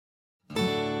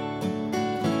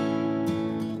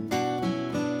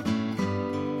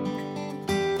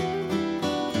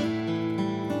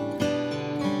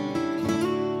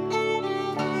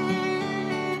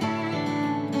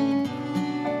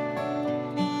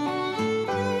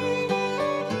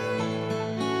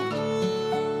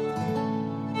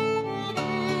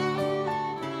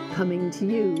Coming to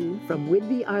you from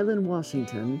Whidbey Island,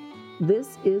 Washington,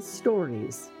 this is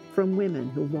Stories from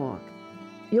Women Who Walk.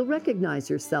 You'll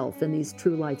recognize yourself in these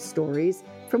true life stories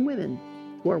from women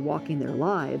who are walking their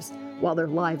lives while their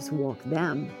lives walk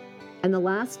them, and the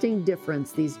lasting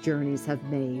difference these journeys have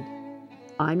made.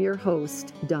 I'm your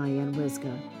host, Diane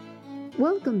Wisga.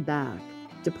 Welcome back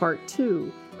to part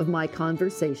 2 of my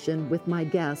conversation with my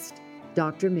guest,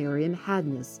 Dr. Miriam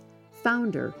Hadnes,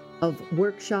 founder of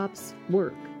Workshops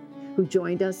Work, who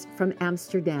joined us from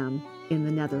Amsterdam in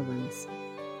the Netherlands.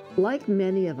 Like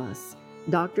many of us,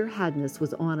 Dr. Hadnes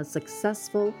was on a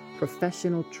successful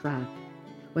professional track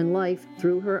when life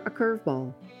threw her a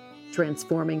curveball,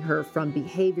 transforming her from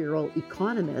behavioral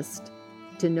economist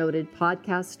to noted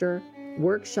podcaster,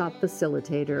 workshop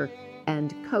facilitator,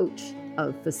 and coach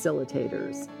of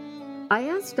facilitators. I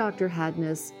asked Dr.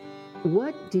 Hadnes,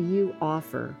 what do you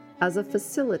offer as a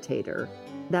facilitator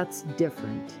that's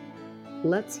different?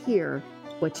 Let's hear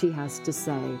what she has to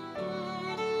say.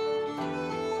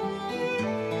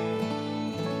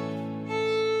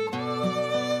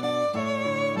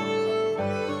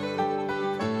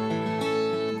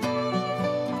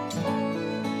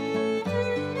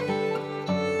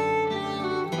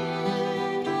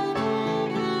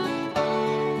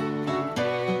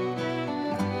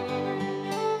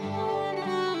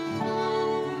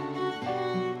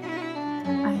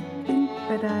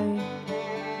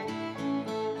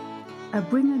 I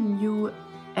bring a new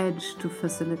edge to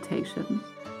facilitation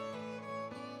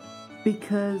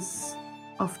because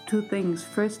of two things.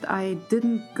 First, I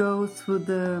didn't go through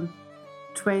the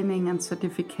training and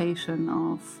certification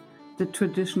of the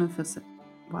traditional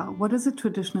what is a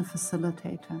traditional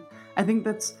facilitator? I think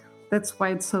that's why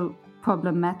it's so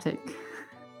problematic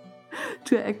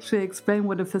to actually explain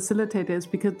what a facilitator is,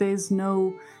 because there's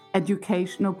no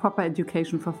proper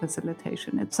education for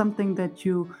facilitation. It's something that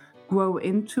you grow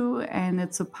into, and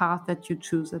it's a path that you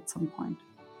choose at some point.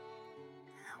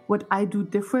 What I do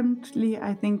differently,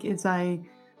 I think, is I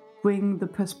bring the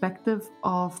perspective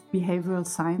of behavioral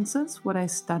sciences, what I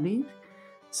studied.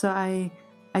 So I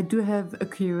do have a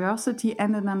curiosity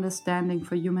and an understanding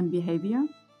for human behavior.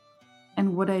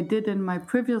 And what I did in my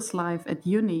previous life at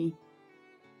uni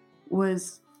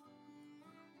was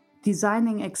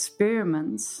designing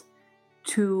experiments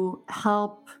to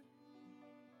help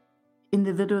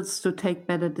individuals to take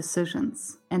better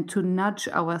decisions and to nudge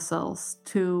ourselves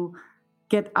to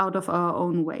get out of our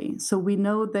own way. So we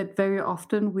know that very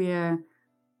often we're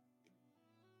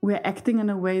acting in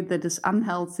a way that is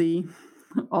unhealthy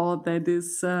or that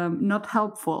is not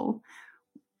helpful.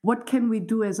 What can we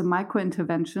do as a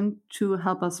micro-intervention to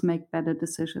help us make better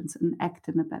decisions and act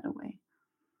in a better way?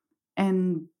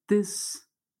 And this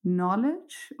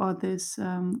knowledge or this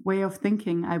way of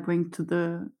thinking I bring to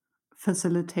the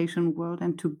facilitation world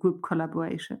and to group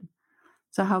collaboration.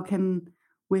 So how can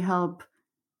we help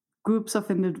groups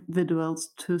of individuals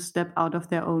to step out of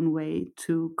their own way,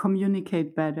 to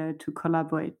communicate better, to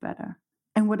collaborate better?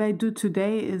 And what I do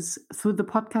today is, through the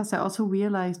podcast, I also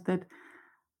realized that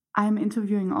I'm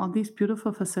interviewing all these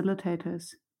beautiful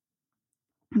facilitators.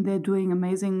 They're doing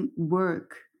amazing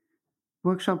work,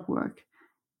 workshop work.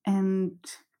 And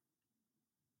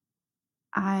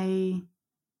I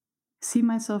see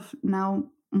myself now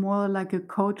more like a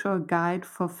coach or a guide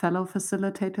for fellow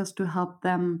facilitators to help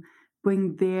them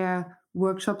bring their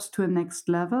workshops to a next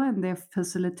level and their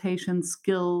facilitation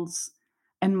skills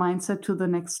and mindset to the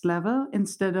next level,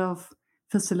 instead of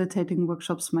facilitating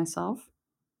workshops myself.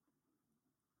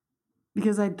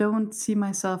 Because I don't see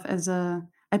myself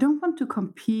I don't want to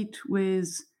compete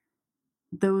with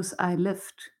those I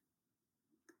lift.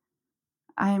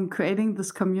 I am creating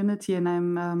this community, and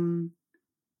I'm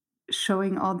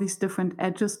showing all these different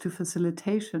edges to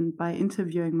facilitation by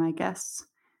interviewing my guests,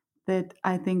 that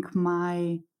I think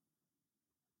my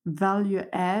value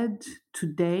add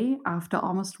today, after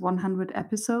almost 100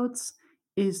 episodes,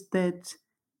 is that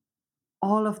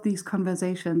all of these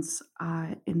conversations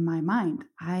are in my mind.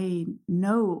 I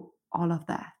know all of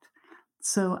that.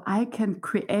 So I can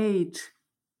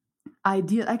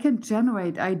I can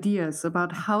generate ideas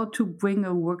about how to bring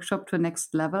a workshop to a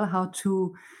next level, how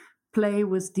to play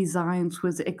with designs,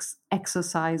 with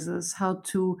exercises, how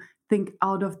to think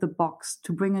out of the box,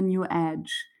 to bring a new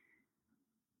edge.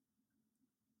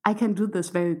 I can do this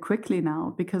very quickly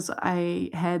now because I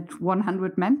had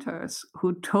 100 mentors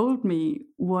who told me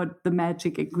what the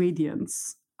magic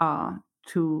ingredients are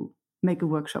to make a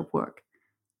workshop work.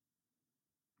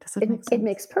 Does it make sense? It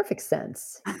makes perfect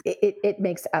sense. It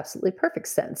makes absolutely perfect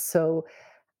sense. So,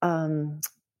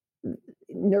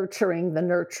 nurturing the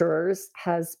nurturers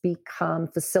has become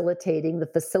facilitating the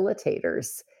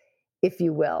facilitators, if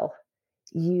you will.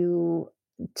 You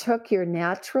took your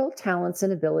natural talents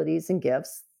and abilities and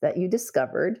gifts that you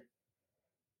discovered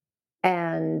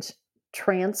and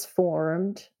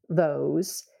transformed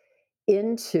those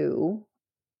into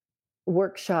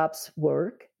workshops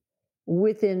work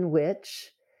within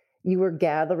which you were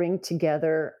gathering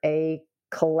together a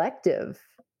collective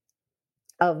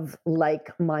of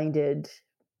like minded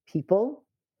people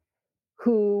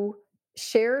who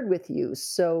shared with you.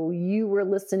 So you were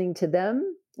listening to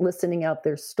them, listening out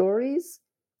their stories.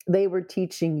 They were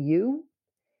teaching you.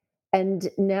 And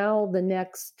now the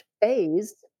next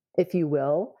phase, if you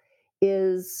will,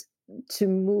 is to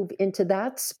move into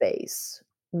that space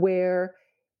where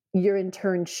you're in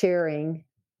turn sharing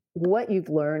what you've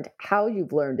learned, how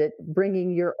you've learned it,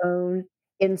 bringing your own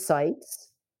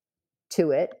insights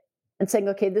to it and saying,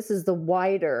 okay, this is the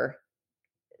wider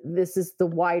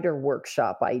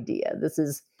workshop idea. This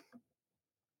is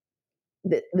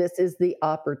the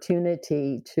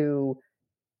opportunity to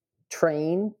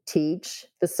train, teach,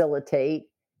 facilitate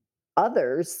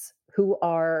others who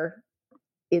are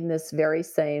in this very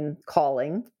same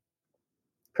calling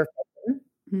profession.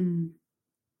 Mm.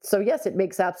 So yes, it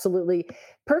makes absolutely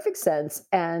perfect sense,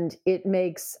 and it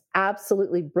makes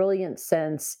absolutely brilliant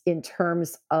sense in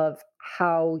terms of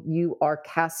how you are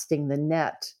casting the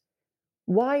net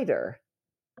wider.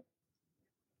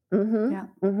 Mhm. Yeah.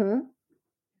 Mhm.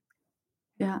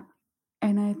 Yeah.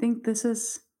 And I think this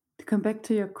is to come back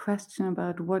to your question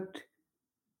about what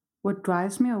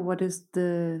drives me or what is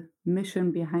the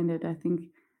mission behind it. I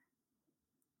think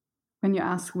when you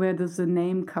ask where does the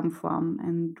name come from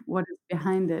and what is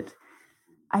behind it,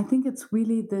 I think it's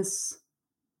really this.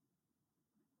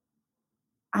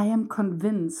 I am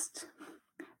convinced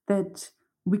that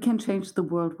we can change the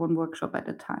world one workshop at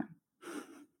a time.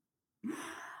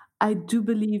 I do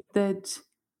believe that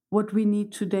what we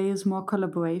need today is more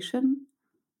collaboration.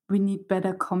 We need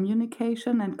better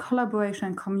communication, and collaboration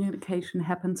and communication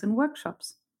happens in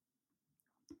workshops.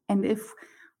 And if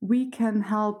we can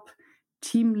help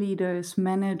team leaders,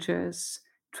 managers,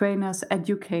 trainers,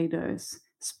 educators,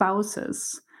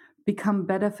 spouses become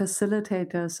better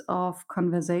facilitators of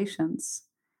conversations,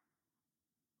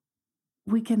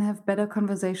 we can have better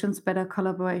conversations, better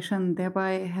collaboration,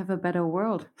 thereby have a better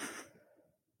world.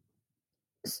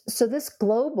 So this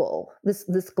global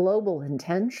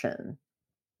intention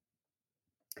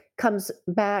comes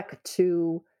back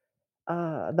to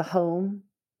the home,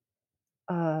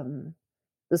 um,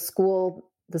 the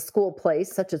school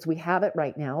place, such as we have it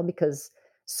right now, because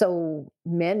so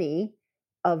many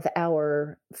of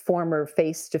our former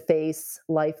face-to-face,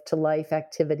 life-to-life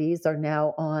activities are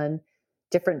now on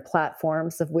different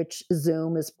platforms, of which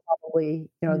Zoom is probably,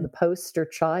 Mm. the poster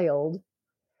child.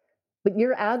 But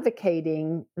you're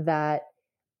advocating that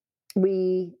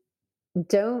we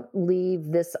don't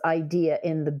leave this idea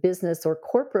in the business or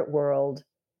corporate world.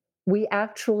 We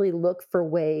actually look for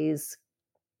ways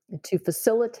to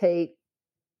facilitate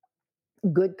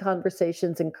good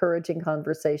conversations, encouraging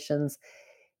conversations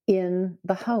in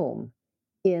the home,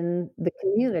 in the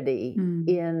community, Mm.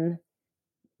 in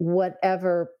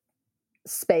whatever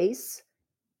space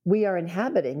we are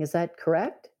inhabiting. Is that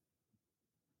correct?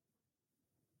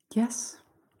 Yes,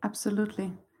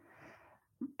 absolutely.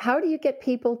 How do you get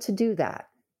people to do that?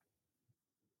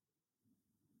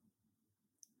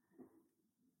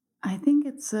 I think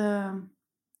it's a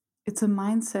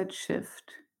mindset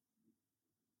shift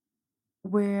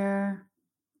where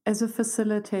as a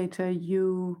facilitator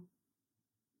you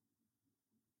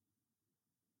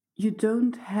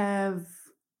don't have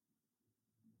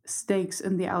stakes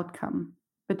in the outcome,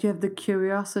 but you have the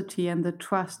curiosity and the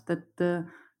trust that the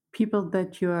people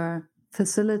that you're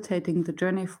facilitating the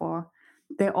journey for,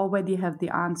 they already have the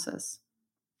answers.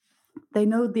 They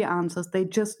know the answers. They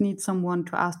just need someone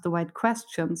to ask the right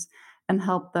questions and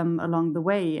help them along the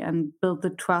way and build the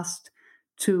trust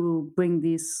to bring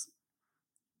these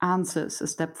answers a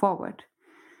step forward.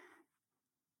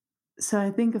 So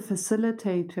I think a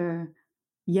facilitator,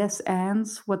 yes,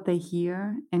 ands what they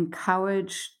hear,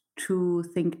 encourage to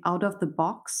think out of the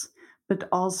box, but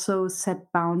also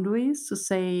set boundaries to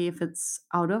say if it's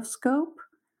out of scope,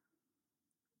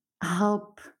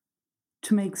 help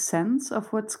to make sense of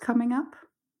what's coming up,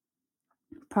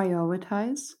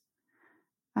 prioritize.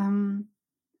 Um,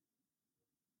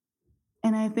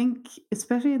 and I think,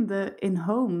 especially in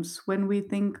homes, when we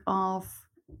think of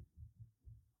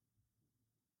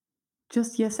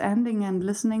just yes ending and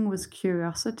listening with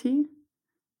curiosity,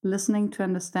 listening to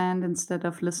understand instead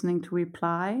of listening to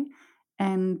reply,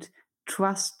 and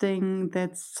trusting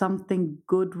that something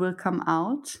good will come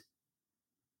out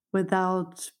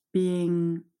without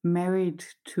being married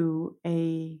to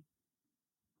a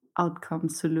outcome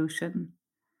solution.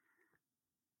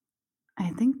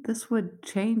 I think this would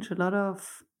change a lot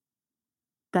of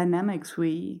dynamics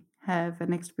we have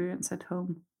and experience at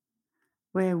home,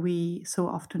 where we so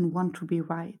often want to be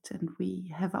right and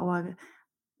we have our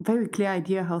very clear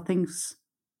idea how things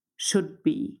should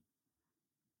be.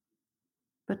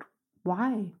 But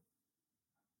why?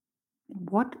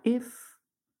 What if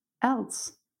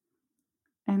else?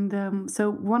 And so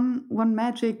one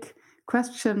magic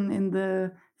question in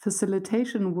the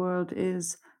facilitation world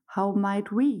is, how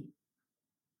might we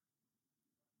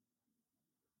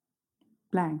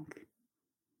blank?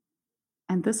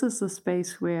 And this is the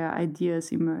space where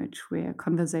ideas emerge, where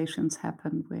conversations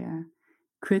happen, where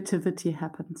creativity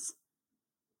happens.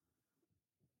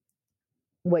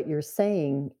 What you're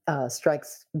saying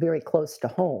strikes very close to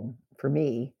home for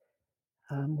me.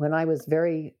 When I was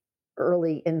very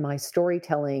early in my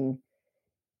storytelling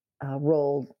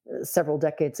role several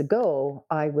decades ago,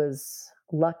 I was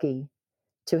lucky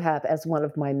to have as one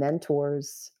of my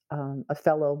mentors a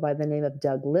fellow by the name of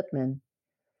Doug Lipman,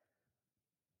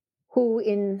 who,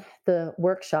 in the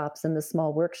workshops and the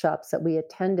small workshops that we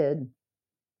attended,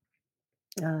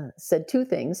 said two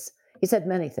things. He said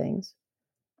many things,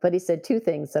 but he said two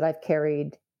things that I've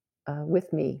carried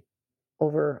with me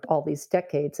over all these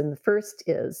decades. And the first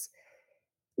is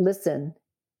listen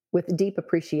with deep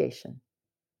appreciation.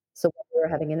 So when we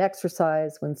were having an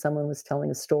exercise, when someone was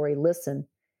telling a story, listen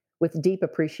with deep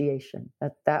appreciation.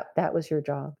 That was your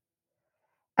job.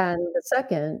 And the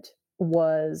second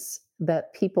was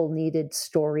that people needed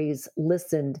stories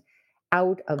listened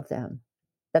out of them,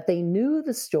 that they knew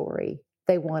the story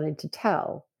they wanted to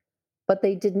tell, but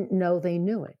they didn't know they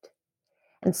knew it.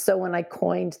 And so when I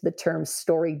coined the term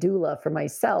story doula for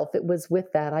myself, it was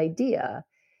with that idea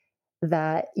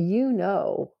that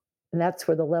and that's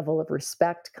where the level of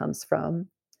respect comes from,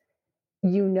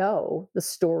 the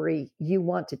story you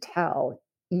want to tell,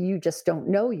 you just don't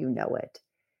know you know it.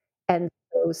 And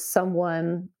so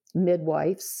someone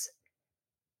midwifes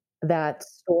that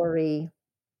story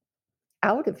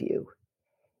out of you.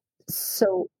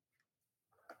 So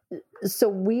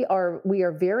we are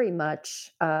very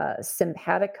much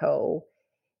simpatico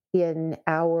in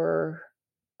our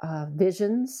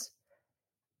visions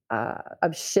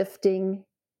of shifting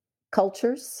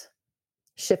cultures,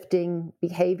 shifting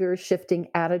behaviors, shifting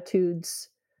attitudes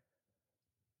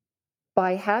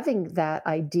by having that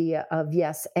idea of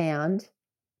yes and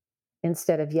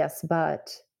instead of yes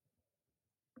but,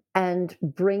 and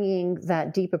bringing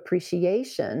that deep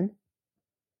appreciation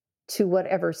to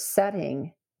whatever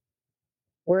setting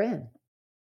we're in.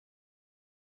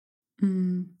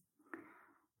 Mm.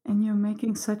 And you're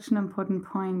making such an important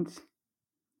point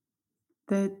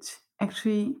that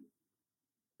actually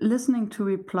listening to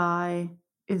reply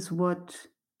is what,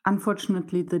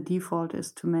 unfortunately, the default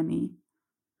is to many.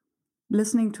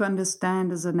 Listening to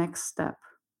understand is the next step.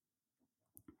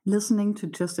 Listening to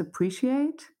just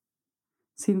appreciate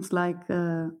seems like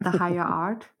the higher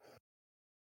art.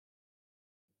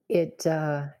 It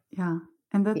Yeah.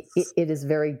 And that's, it is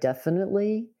very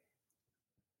definitely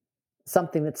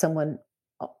something that someone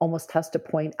almost has to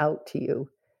point out to you.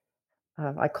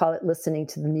 I call it listening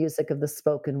to the music of the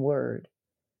spoken word.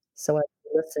 So I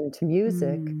listen to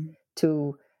music mm,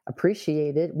 to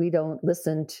appreciate it. We don't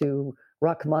listen to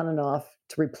Rachmaninoff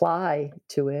to reply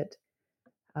to it.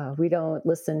 We don't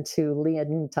listen to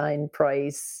Leontine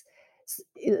Price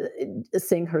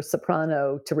sing her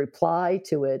soprano to reply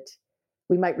to it.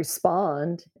 We might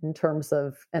respond in terms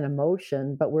of an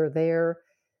emotion, but we're there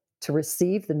to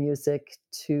receive the music,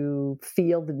 to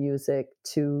feel the music,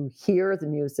 to hear the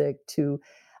music, to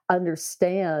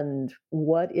understand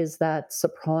what is that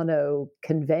soprano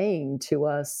conveying to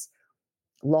us: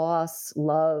 loss,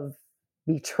 love,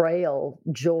 betrayal,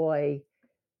 joy,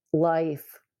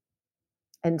 life.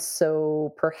 And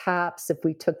so perhaps if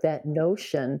we took that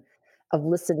notion of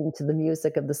listening to the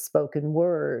music of the spoken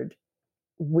word,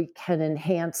 we can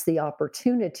enhance the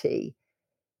opportunity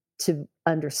to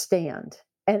understand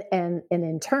and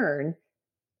in turn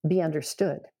be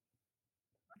understood.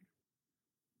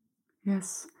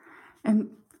 yes. And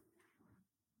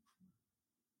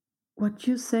what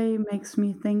you say makes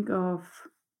me think of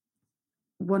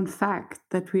one fact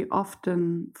that we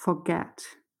often forget,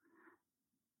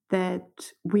 that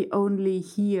we only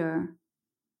hear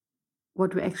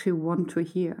what we actually want to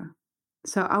hear.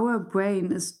 So our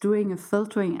brain is doing a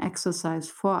filtering exercise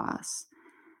for us.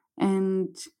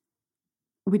 And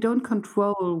we don't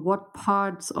control what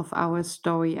parts of our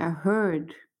story are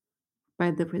heard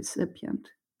by the recipient.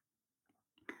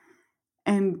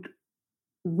 And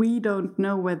we don't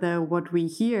know whether what we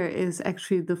hear is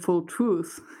actually the full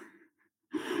truth.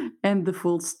 and the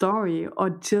full story, or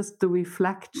just the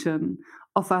reflection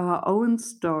of our own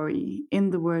story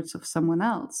in the words of someone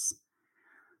else.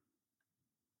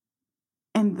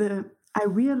 And I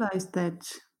realized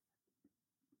that,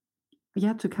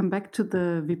 yeah, to come back to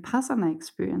the Vipassana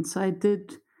experience, I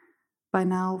did by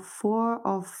now 4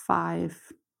 or 5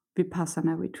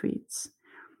 Vipassana retreats.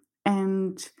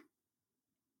 And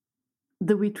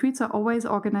the retreats are always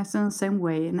organized in the same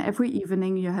way. And every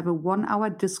evening you have a 1 hour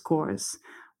discourse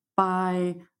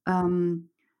by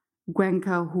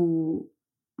Gwenka, who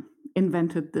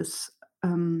invented this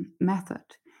method.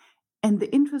 And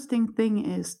the interesting thing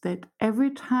is that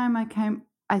every time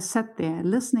I sat there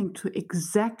listening to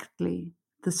exactly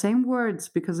the same words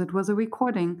because it was a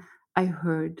recording, I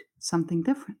heard something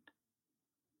different.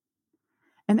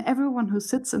 And everyone who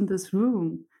sits in this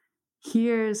room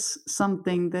hears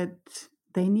something that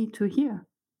they need to hear.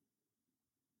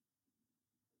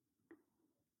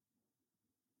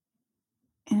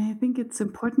 And I think it's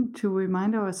important to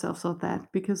remind ourselves of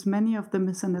that, because many of the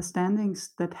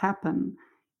misunderstandings that happen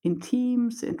in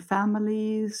teams, in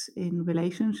families, in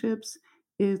relationships,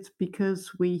 is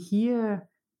because we hear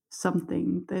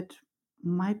something that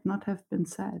might not have been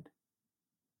said,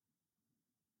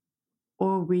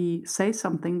 or we say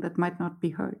something that might not be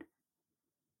heard.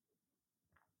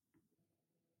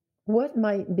 What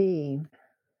might be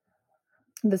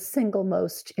the single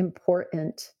most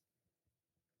important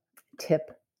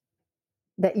tip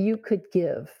that you could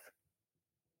give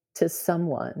to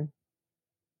someone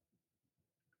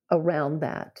around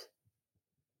that?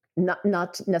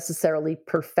 Not necessarily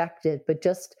perfected, but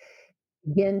just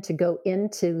begin to go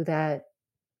into that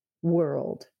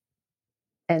world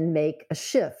and make a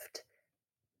shift,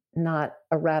 not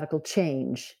a radical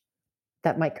change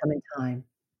that might come in time.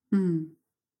 Mm.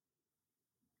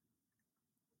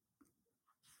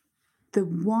 The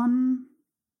one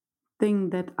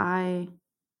thing that I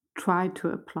try to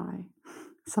apply,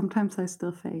 sometimes I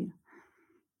still fail,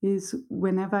 is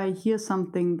whenever I hear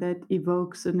something that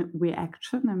evokes a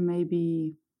reaction and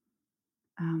maybe,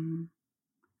 um,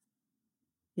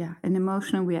 yeah, an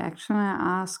emotional reaction, I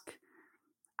ask,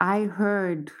 I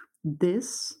heard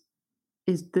this.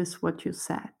 Is this what you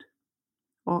said?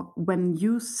 Or when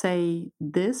you say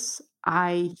this,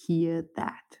 I hear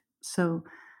that. So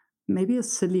maybe a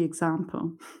silly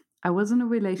example. I was in a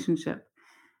relationship,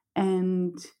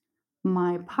 and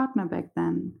my partner back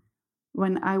then,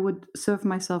 when I would serve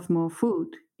myself more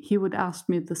food, he would ask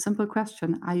me the simple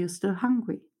question, are you still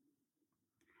hungry?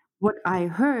 What I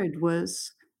heard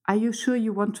was, are you sure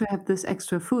you want to have this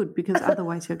extra food? Because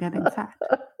otherwise you're getting fat.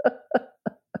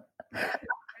 I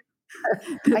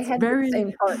That's had the very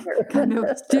same kind of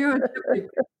partner. stereotypical,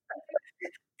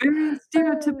 very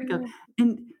stereotypical.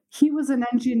 And he was an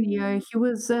engineer. He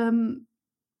was,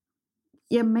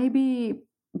 yeah, maybe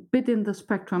a bit in the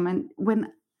spectrum.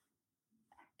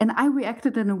 And I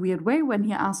reacted in a weird way when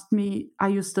he asked me, are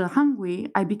you still hungry?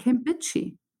 I became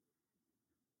bitchy.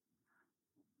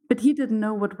 But he didn't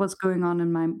know what was going on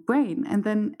in my brain. And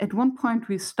then at one point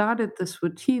we started this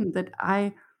routine that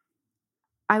I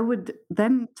would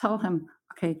then tell him,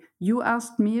 okay, you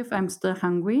asked me if I'm still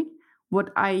hungry.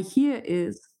 What I hear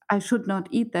is I should not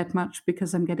eat that much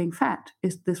because I'm getting fat.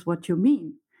 Is this what you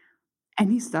mean?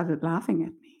 And he started laughing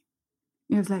at me.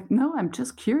 He was like, no, I'm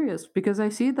just curious because I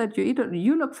see that you eat it.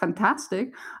 You look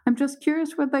fantastic. I'm just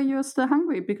curious whether you're still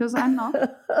hungry because I'm not.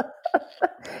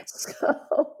 So,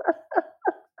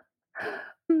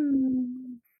 hmm.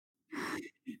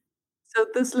 So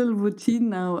this little routine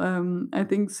now, I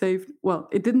think saved. Well,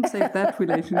 it didn't save that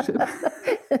relationship,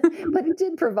 But it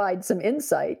did provide some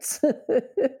insights.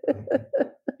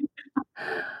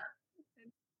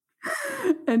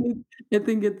 and I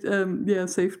think it, yeah,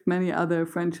 saved many other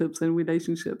friendships and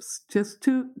relationships. Just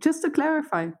to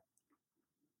clarify,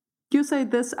 you say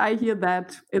this, I hear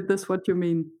that. Is this what you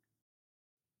mean?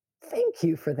 Thank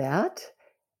you for that.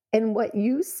 And what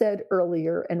you said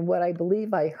earlier, and what I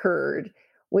believe I heard,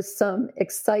 was some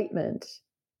excitement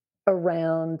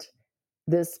around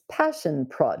this passion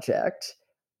project.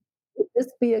 Would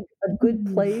this be a good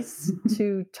place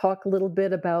to talk a little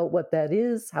bit about what that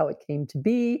is, how it came to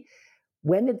be,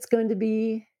 when it's going to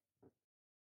be?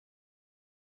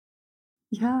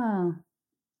 Yeah,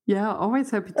 yeah.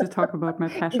 Always happy to talk about my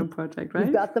passion project. You've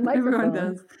Right? got the Everyone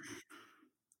microphone. does.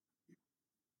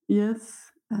 Yes.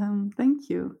 Thank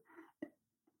you.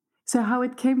 So how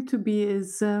it came to be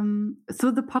is through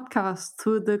the podcast,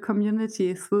 through the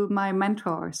community, through my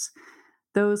mentors,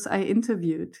 those I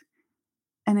interviewed.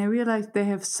 And I realized they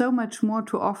have so much more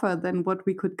to offer than what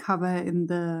we could cover in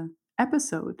the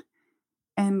episode.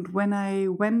 And when I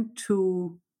went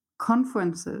to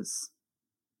conferences,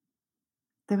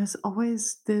 there was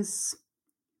always this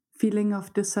feeling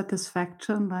of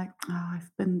dissatisfaction, like, oh,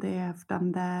 I've been there, I've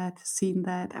done that, seen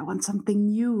that, I want something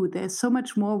new. There's so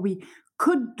much more we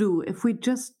could do if we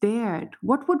just dared.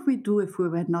 What would we do if we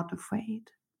were not afraid?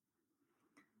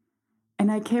 And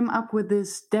I came up with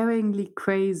this daringly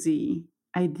crazy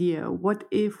idea. What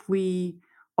if we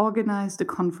organized a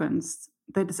conference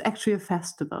that is actually a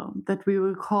festival that we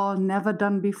will call Never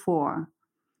Done Before,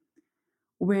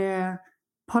 where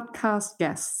podcast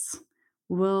guests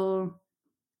will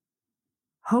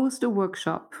host a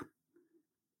workshop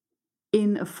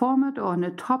in a format or on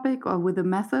a topic or with a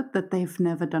method that they've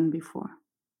never done before.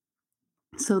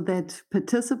 So that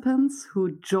participants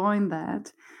who join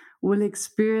that will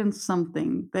experience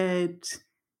something that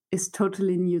is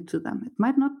totally new to them. It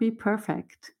might not be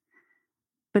perfect,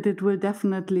 but it will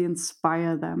definitely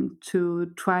inspire them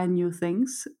to try new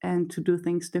things and to do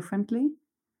things differently.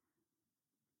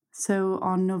 So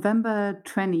on November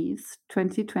 20th,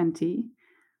 2020,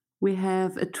 we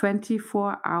have a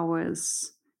 24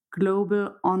 hours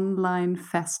global online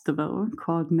festival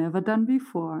called Never Done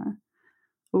Before,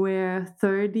 where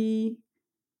 30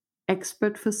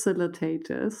 expert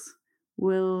facilitators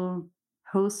will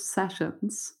host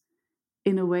sessions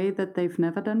in a way that they've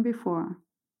never done before.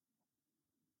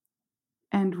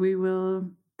 And we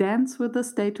will dance with the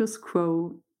status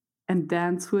quo and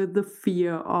dance with the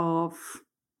fear of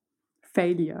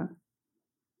failure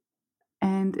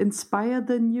and inspire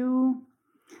the new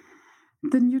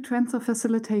trends of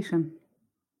facilitation.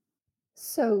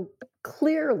 So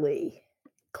clearly,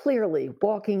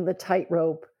 walking the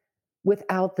tightrope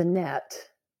without the net.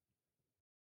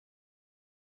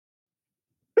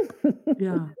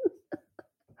 Yeah.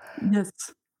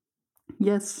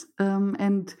 Yes.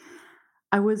 And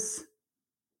I was,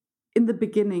 in the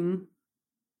beginning,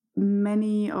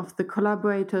 many of the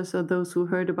collaborators or those who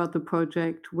heard about the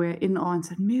project were in awe and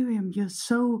said, Miriam, you're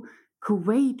so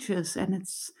courageous and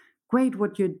it's great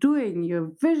what you're doing.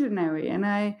 You're visionary. And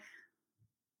I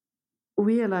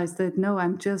realized that no,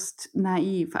 I'm just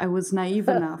naive. I was naive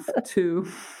enough to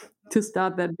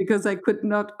start that because I could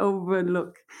not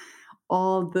overlook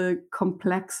all the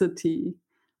complexity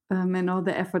and all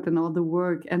the effort and all the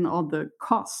work and all the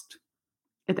cost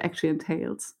it actually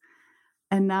entails.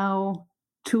 And now,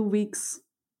 2 weeks,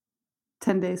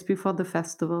 10 days before the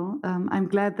festival, I'm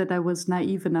glad that I was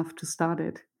naive enough to start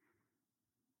it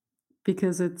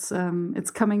because it's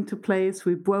coming to place.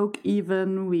 We broke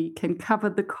even. We can cover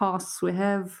the costs. We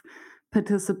have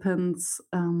participants,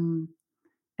 and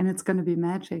it's going to be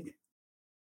magic.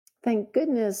 Thank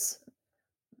goodness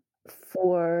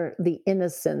for the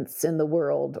innocents in the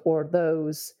world, or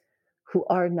those who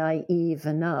are naive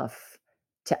enough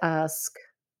to ask,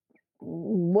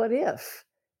 what if?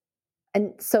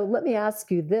 And so let me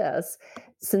ask you this,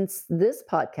 since this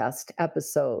podcast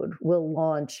episode will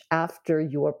launch after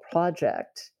your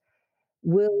project,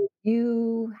 will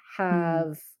you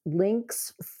have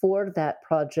links for that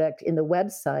project in the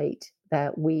website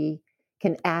that we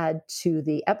can add to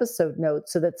the episode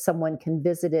notes so that someone can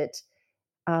visit it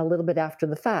a little bit after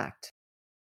the fact?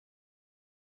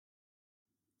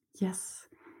 Yes,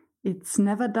 it's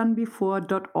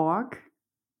neverdonebefore.org,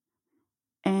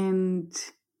 and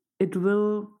it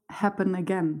will happen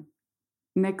again.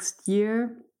 Next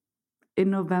year, in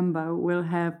November, we'll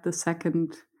have the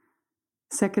second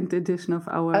edition of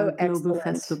our global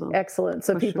festival. Excellent.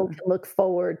 So people can look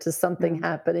forward to something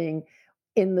happening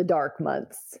in the dark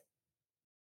months.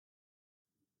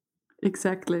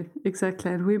 Exactly.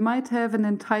 And we might have an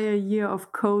entire year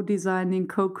of co-designing,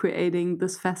 co-creating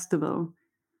this festival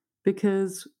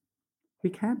because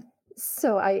we can.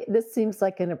 So this seems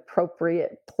like an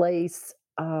appropriate place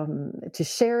to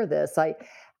share this.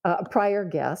 A prior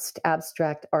guest,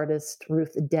 abstract artist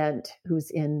Ruth Dent,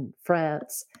 who's in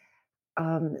France,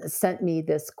 sent me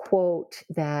this quote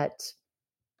that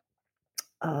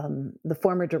the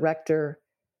former director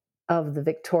of the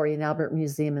Victoria and Albert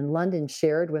Museum in London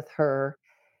shared with her.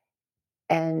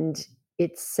 And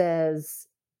it says,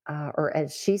 or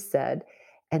as she said,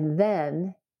 and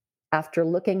then after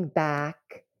looking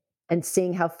back and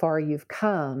seeing how far you've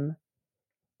come,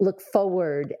 look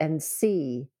forward and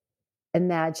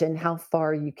imagine how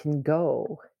far you can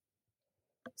go.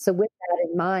 So with that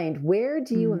in mind, where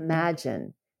do you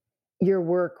imagine your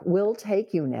work will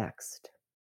take you next?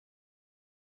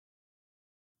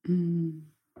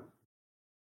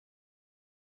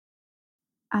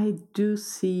 I do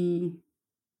see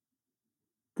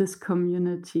this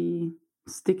community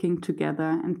sticking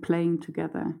together and playing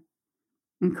together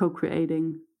and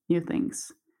co-creating new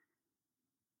things.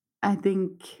 I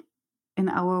think in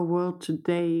our world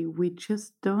today, we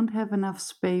just don't have enough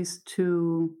space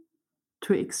to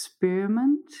to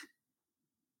experiment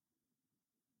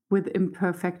with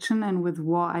imperfection and with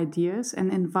raw ideas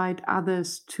and invite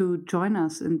others to join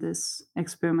us in this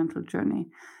experimental journey.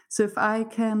 So if I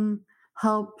can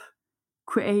help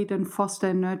create and foster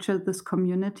and nurture this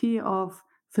community of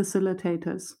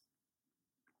facilitators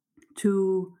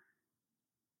to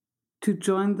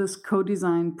join this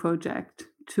co-design project,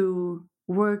 to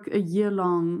work a year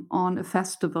long on a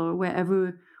festival where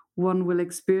everyone will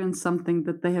experience something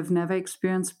that they have never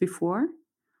experienced before,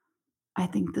 I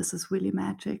think this is really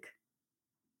magic.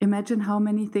 Imagine how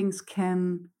many things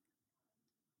can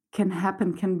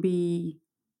happen, can be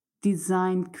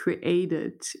designed,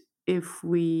 created, if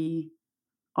we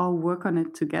all work on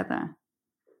it together.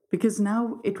 Because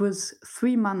now it was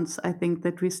 3 months, I think,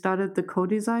 that we started the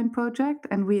co-design project,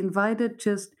 and we invited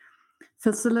just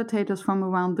facilitators from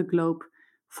around the globe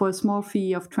for a small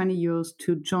fee of 20 euros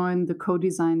to join the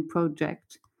co-design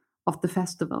project of the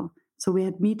festival. So we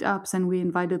had meetups and we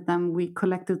invited them, we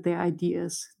collected their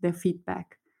ideas, their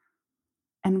feedback.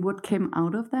 And what came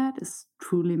out of that is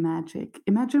truly magic.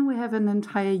 Imagine we have an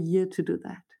entire year to do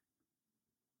that.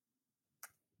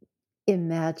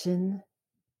 Imagine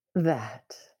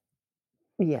that.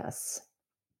 Yes.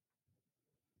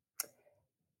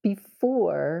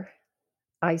 Before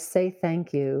I say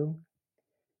thank you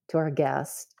to our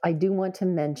guest, I do want to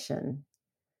mention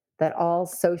that all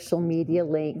social media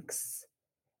links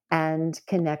and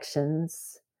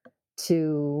connections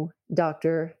to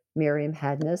Dr. Miriam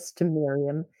Hadness, to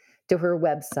Miriam, to her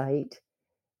website,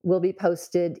 will be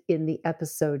posted in the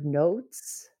episode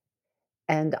notes.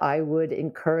 And I would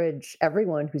encourage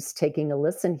everyone who's taking a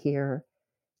listen here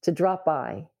to drop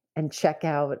by and check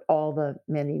out all the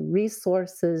many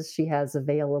resources she has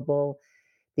available,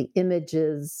 the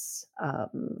images,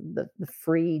 the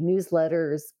free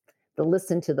newsletters, the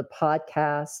listen to the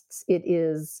podcasts.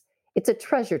 It's a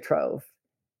treasure trove.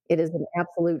 It is an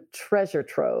absolute treasure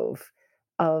trove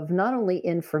of not only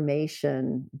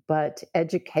information, but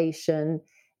education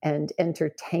and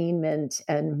entertainment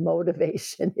and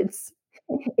motivation. It's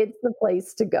the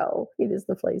place to go. It is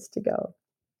the place to go.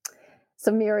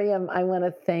 So, Miriam, I want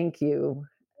to thank you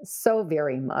so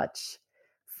very much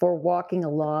for walking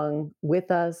along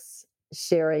with us,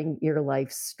 sharing your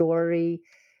life story,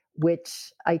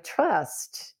 which I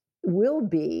trust will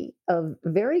be of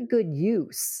very good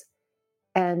use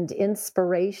and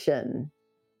inspiration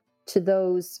to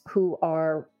those who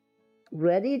are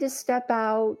ready to step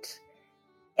out,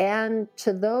 and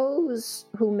to those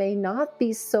who may not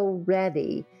be so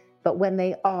ready, but when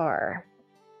they are,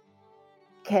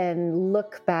 can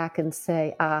look back and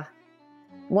say,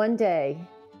 one day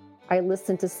I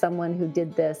listened to someone who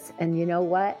did this, and you know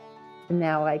what?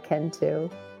 Now I can too.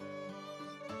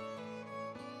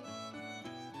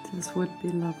 This would be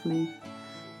lovely.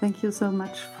 Thank you so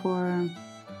much for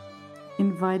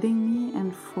inviting me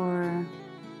and for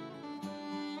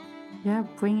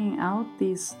bringing out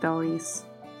these stories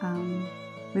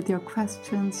with your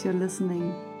questions, your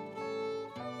listening.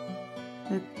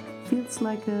 It feels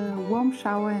like a warm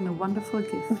shower and a wonderful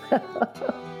gift.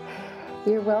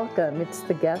 You're welcome. It's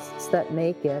the guests that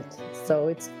make it. So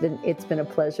it's been a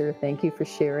pleasure. Thank you for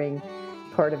sharing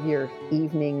part of your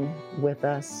evening with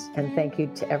us, and thank you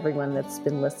to everyone that's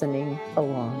been listening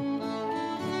along.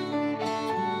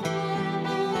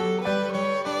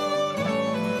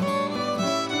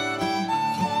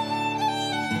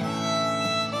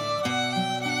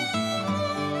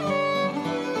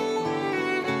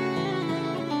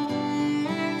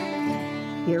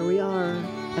 Here we are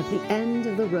at the end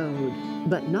of the road,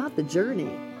 but not the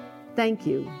journey. Thank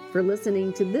you for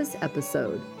listening to this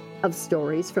episode of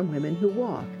Stories from Women Who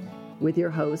Walk with your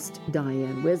host,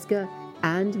 Diane Wisga,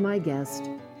 and my guest,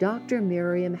 Dr.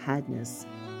 Miriam Hadness,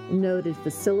 noted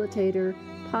facilitator,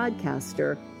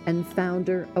 podcaster, and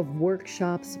founder of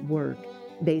Workshops Work,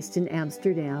 based in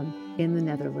Amsterdam in the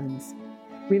Netherlands.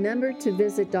 Remember to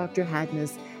visit Dr.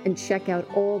 Hadness and check out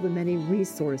all the many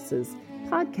resources,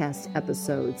 podcast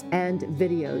episodes, and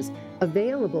videos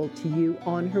available to you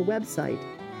on her website,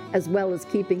 as well as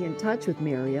keeping in touch with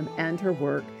Miriam and her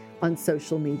work on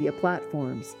social media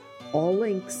platforms. All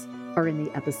links are in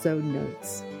the episode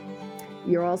notes.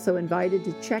 You're also invited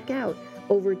to check out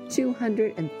over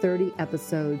 230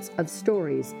 episodes of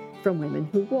Stories from Women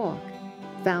Who Walk,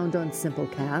 found on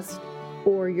Simplecast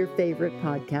or your favorite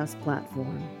podcast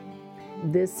platform.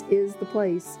 This is the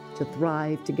place to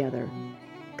thrive together.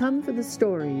 Come for the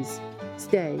stories,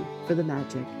 stay for the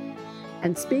magic.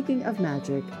 And speaking of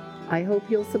magic, I hope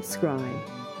you'll subscribe,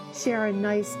 share a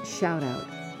nice shout out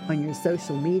on your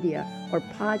social media or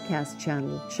podcast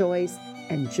channel of choice,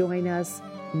 and join us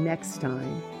next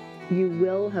time. You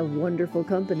will have wonderful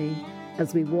company.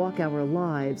 as we walk our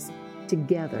lives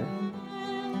together